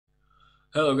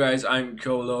Hello guys, I'm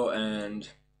Kolo and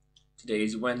today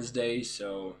is Wednesday,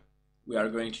 so we are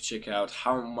going to check out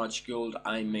how much gold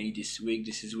I made this week.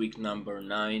 This is week number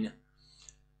 9.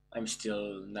 I'm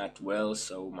still not well,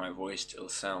 so my voice still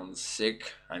sounds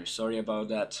sick. I'm sorry about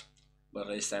that, but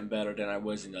at least I'm better than I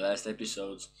was in the last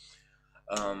episodes.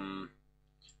 Um,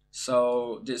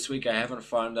 so this week I haven't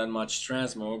farmed that much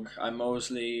Transmog. I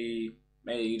mostly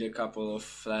made a couple of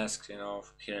flasks,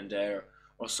 here and there,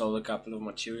 or sold a couple of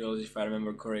materials if I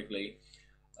remember correctly.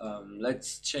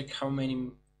 Let's check how many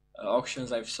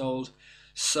auctions I've sold.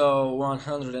 So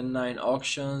 109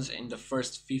 auctions. In the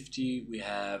first 50 we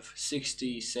have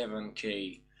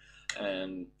 67k,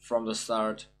 and from the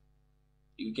start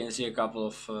you can see a couple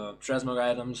of Transmog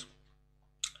items,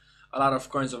 a lot of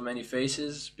coins of many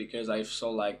faces because I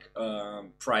saw like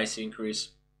price increase,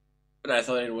 but I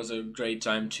thought it was a great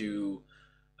time to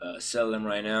sell them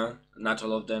right now. Not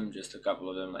all of them, just a couple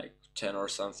of them, like 10 or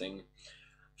something.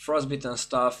 Frostbitten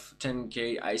stuff,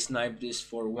 10k. I sniped this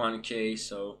for 1k.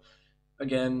 So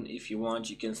again, if you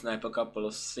want, you can snipe a couple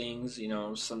of things.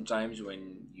 Sometimes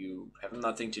when you have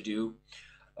nothing to do.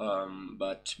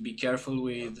 But be careful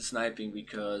with sniping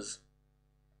because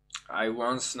I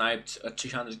once sniped a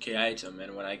 300k item,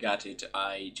 and when I got it,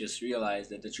 I just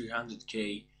realized that the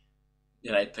 300k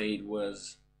that I paid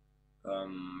was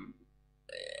um,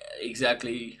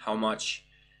 exactly how much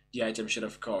the item should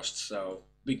have cost. So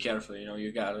be careful.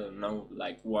 You gotta know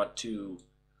like what to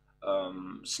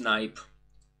snipe.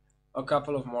 A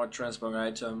couple of more transmog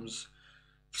items,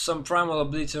 some primal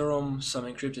obliterum, some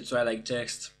encrypted twilight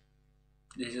text.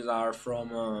 These are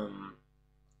from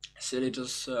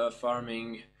Silitus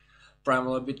farming.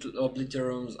 Primal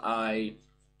obliterums I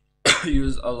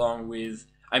use along with,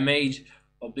 I made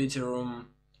obliterum,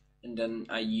 and then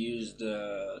I used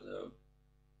the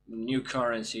new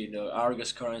currency, the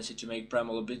Argus currency, to make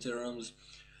primal obliterums.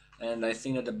 And I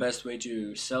think that the best way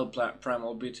to sell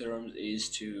primal obliterums is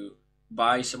to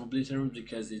buy some obliterums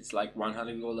because it's like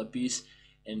 100 gold a piece,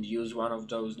 and use one of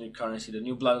those new currency, the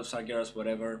new blood of Sargeras,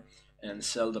 whatever, and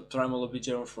sell the primal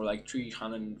obliterum for like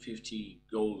 350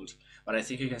 gold. But I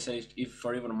think you can sell it if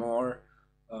for even more.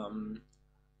 Um,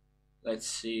 let's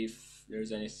see if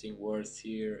there's anything worth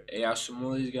here.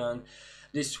 Easumul is gone.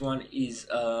 This one is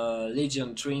a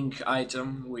Legion Twink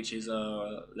item, which is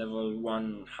a level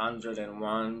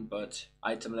 101, but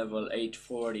item level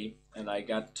 840, and I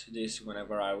got this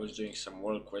whenever I was doing some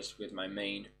world quests with my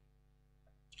main.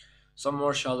 Some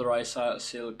more Shalderai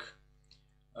silk,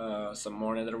 some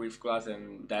more netherweave cloth,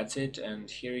 and that's it. And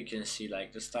here you can see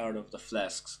like the start of the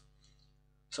flasks.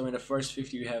 So in the first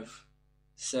 50 you have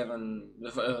 7,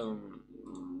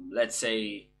 let's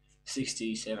say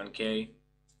 67k,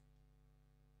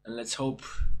 and let's hope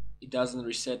it doesn't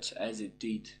reset as it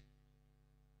did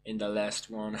in the last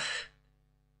one.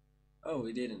 Oh,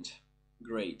 it didn't.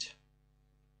 Great.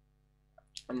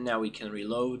 And now we can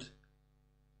reload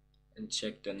and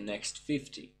check the next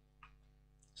 50.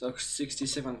 So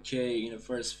 67k in the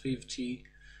first 50.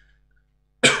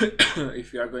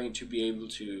 If you are going to be able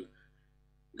to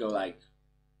go like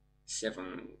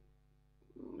 7,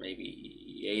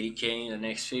 maybe 80k in the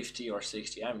next 50 or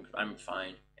 60, I'm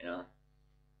fine.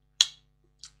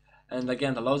 And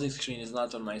again, the loading screen is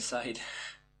not on my side.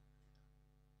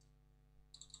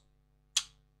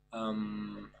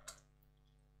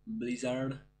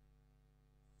 Blizzard,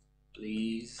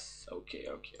 please. Okay.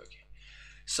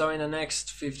 So in the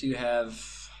next 50 you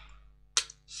have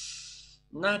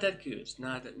not that good.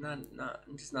 Not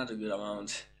it's not a good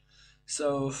amount.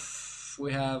 So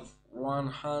we have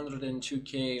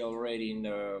 102k already in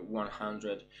the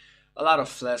 100. A lot of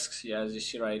flasks, yeah, as you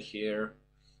see right here.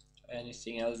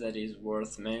 Anything else that is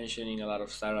worth mentioning? A lot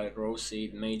of starlight rose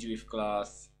seed, mage with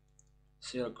cloth,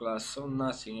 silk cloth, so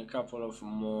nothing. A couple of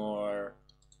more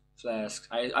flasks.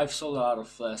 I've sold a lot of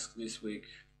flasks this week.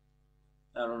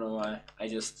 I don't know why. I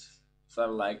just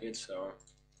felt like it, so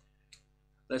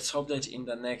let's hope that in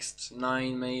the next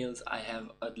 9 mails I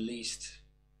have at least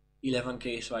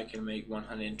 11k so I can make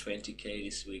 120k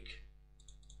this week.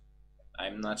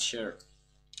 I'm not sure.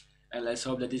 And let's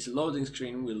hope that this loading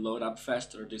screen will load up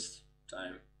faster this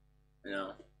time.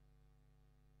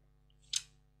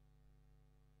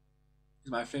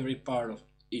 It's my favorite part of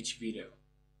each video,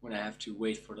 when I have to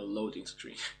wait for the loading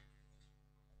screen.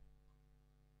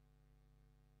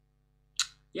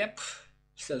 Yep,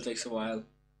 still takes a while.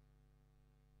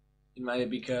 It might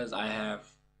be because I have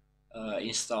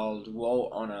installed WoW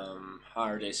on a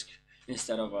hard disk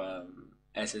instead of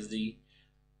SSD,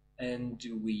 and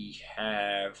we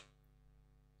have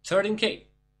 13k,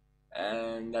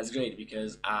 and that's great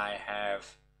because I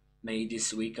have made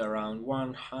this week around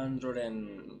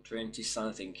 120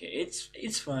 something K.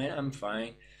 It's fine. I'm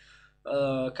fine.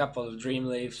 A couple of dream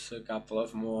leaves, a couple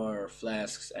of more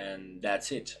flasks, and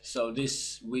that's it. So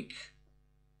this week,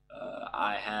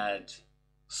 I had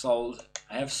sold.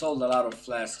 I have sold a lot of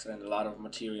flasks and a lot of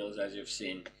materials, as you've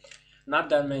seen. Not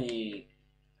that many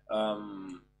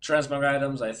transmog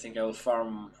items. I think I will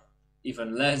farm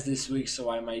even less this week, so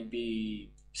I might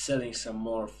be selling some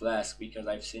more flasks because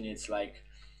I've seen it's like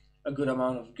a good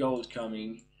amount of gold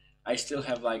coming. I still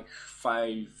have like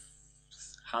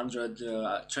 500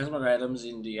 transmog items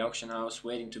in the auction house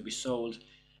waiting to be sold.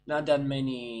 Not that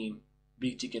many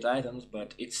big ticket items,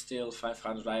 but it's still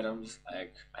 500 items.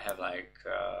 Like I have like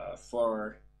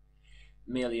 4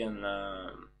 million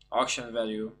auction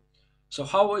value. So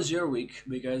how was your week?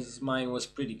 Because mine was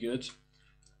pretty good.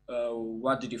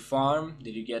 What did you farm?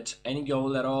 Did you get any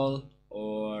gold at all,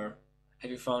 or have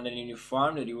you found any new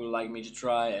farm that you would like me to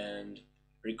try and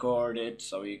record it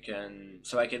so I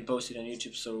can post it on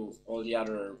YouTube so all the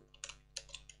other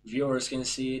viewers can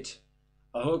see it?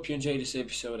 I hope you enjoyed this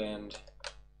episode and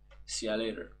see ya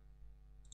later.